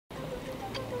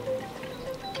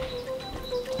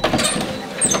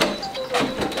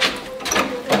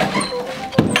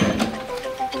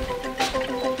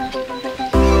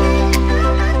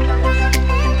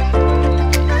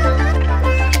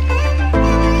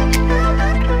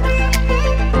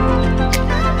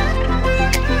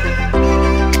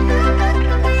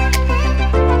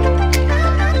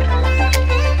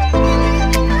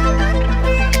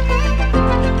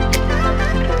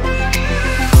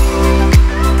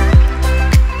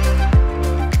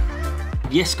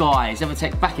Yes guys,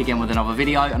 Evertech back again with another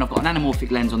video, and I've got an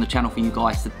anamorphic lens on the channel for you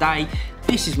guys today.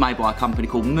 This is made by a company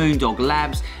called Moondog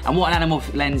Labs, and what an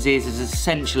anamorphic lens is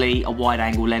essentially a wide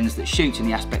angle lens that shoots in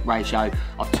the aspect ratio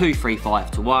of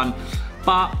 2:3:5:1.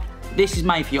 But this is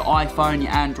made for your iPhone,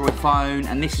 your Android phone,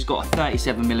 and this has got a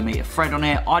 37mm thread on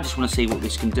it. I just want to see what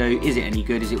this can do. Is it any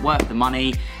good? Is it worth the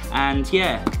money? And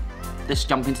yeah, let's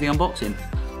jump into the unboxing.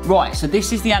 Right, so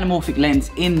this is the anamorphic lens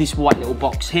in this white little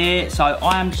box here. So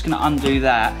I am just going to undo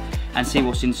that and see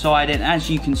what's inside it. As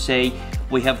you can see,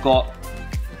 we have got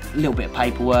a little bit of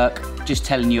paperwork just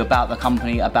telling you about the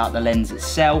company, about the lens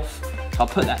itself. So I'll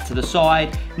put that to the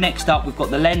side. Next up, we've got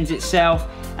the lens itself,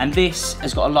 and this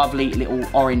has got a lovely little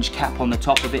orange cap on the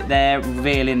top of it there,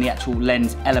 revealing the actual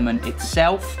lens element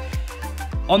itself.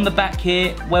 On the back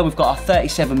here, where we've got a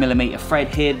 37mm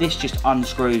thread here, this just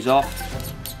unscrews off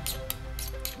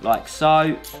like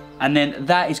so, and then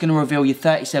that is going to reveal your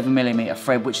 37mm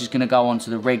thread, which is going to go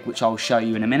onto the rig, which I'll show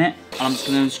you in a minute. And I'm just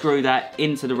going to unscrew that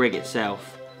into the rig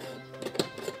itself.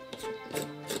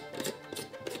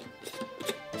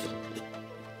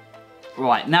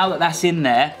 Right, now that that's in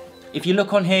there, if you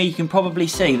look on here, you can probably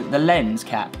see that the lens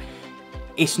cap,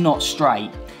 it's not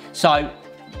straight. So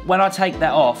when I take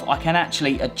that off, I can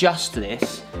actually adjust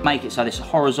this, make it so this is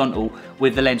horizontal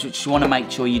with the lens, which you want to make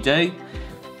sure you do.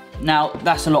 Now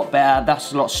that's a lot better,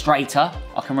 that's a lot straighter.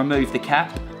 I can remove the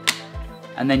cap,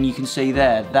 and then you can see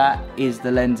there, that is the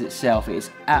lens itself. It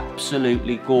is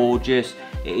absolutely gorgeous.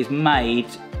 It is made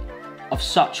of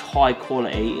such high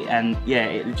quality, and yeah,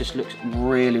 it just looks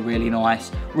really, really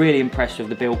nice. Really impressed with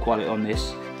the build quality on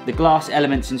this. The glass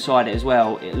elements inside it as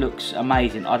well, it looks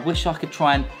amazing. I wish I could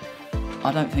try and,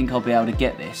 I don't think I'll be able to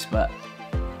get this, but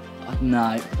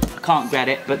no. Can't grab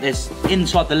it, but there's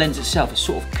inside the lens itself, it's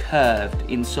sort of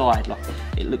curved inside, like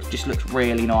it just looks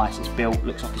really nice. It's built,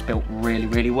 looks like it's built really,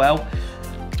 really well.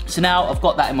 So now I've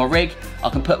got that in my rig, I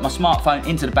can put my smartphone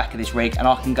into the back of this rig and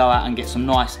I can go out and get some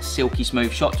nice silky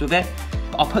smooth shots with it.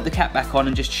 I'll put the cap back on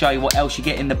and just show you what else you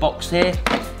get in the box here.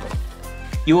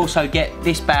 You also get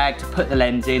this bag to put the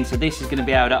lens in, so this is going to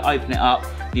be able to open it up.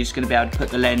 You're just going to be able to put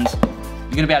the lens,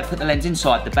 you're going to be able to put the lens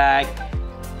inside the bag,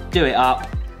 do it up,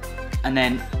 and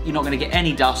then you're not going to get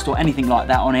any dust or anything like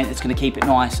that on it. It's going to keep it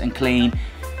nice and clean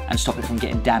and stop it from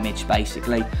getting damaged,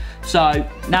 basically. So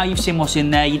now you've seen what's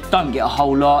in there, you don't get a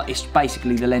whole lot. It's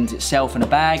basically the lens itself in a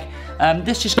bag.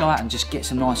 Let's just go out and just get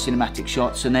some nice cinematic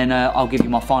shots, and then I'll give you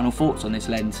my final thoughts on this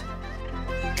lens.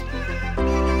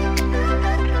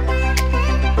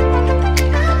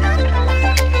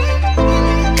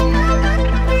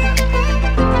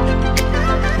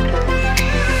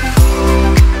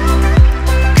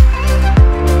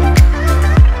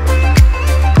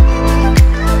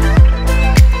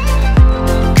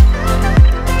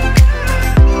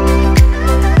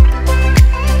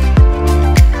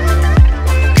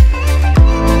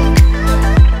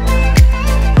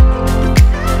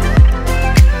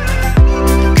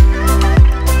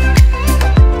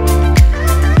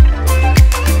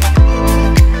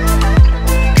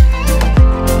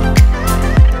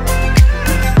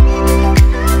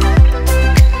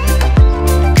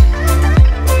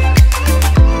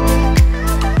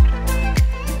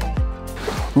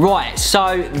 Right,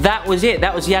 so that was it.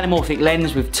 That was the anamorphic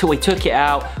lens. We took it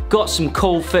out, got some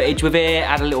cool footage with it,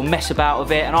 had a little mess about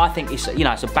with it, and I think it's, you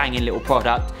know, it's a banging little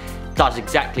product. Does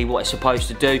exactly what it's supposed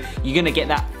to do. You're gonna get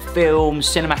that film,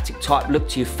 cinematic type look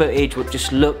to your footage, which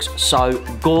just looks so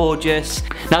gorgeous.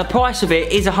 Now the price of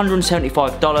it is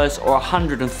 $175 or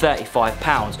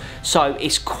 £135, so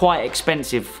it's quite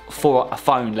expensive for a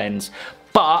phone lens.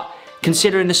 But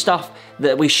considering the stuff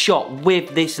that we shot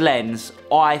with this lens,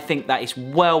 I think that is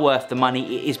well worth the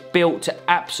money. It is built to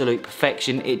absolute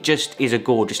perfection. It just is a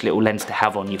gorgeous little lens to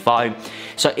have on your phone.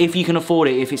 So if you can afford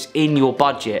it, if it's in your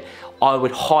budget, I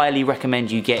would highly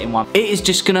recommend you getting one. It is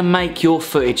just gonna make your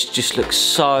footage just look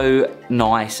so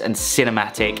nice and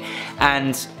cinematic.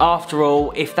 And after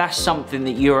all, if that's something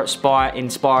that you're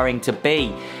inspiring to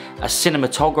be, a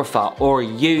cinematographer or a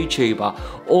YouTuber,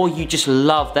 or you just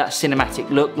love that cinematic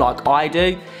look like I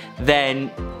do, then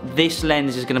this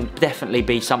lens is going to definitely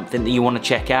be something that you want to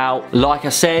check out. Like I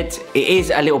said, it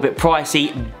is a little bit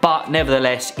pricey, but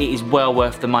nevertheless it is well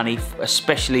worth the money,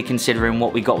 especially considering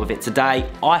what we got with it today.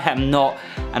 I am not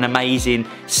an amazing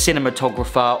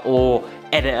cinematographer or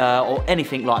editor or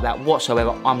anything like that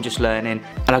whatsoever. I'm just learning,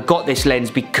 and I got this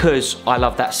lens because I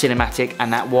love that cinematic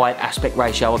and that wide aspect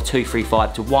ratio of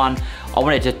 2:3:5:1. I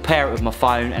wanted to pair it with my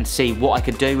phone and see what I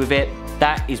could do with it.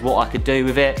 That is what I could do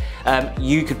with it.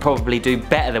 You could probably do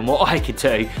better than what I could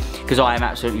do, because I am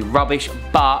absolutely rubbish,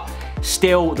 but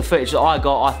still the footage that I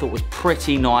got I thought was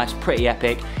pretty nice, pretty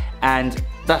epic, and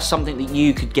that's something that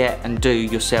you could get and do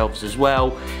yourselves as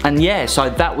well. And yeah, so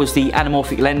that was the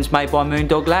anamorphic lens made by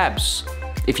Moondog Labs.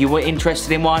 If you were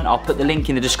interested in one, I'll put the link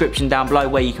in the description down below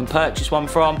where you can purchase one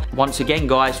from. Once again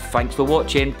guys, thanks for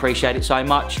watching, appreciate it so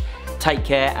much. Take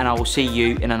care and I will see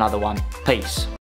you in another one. Peace.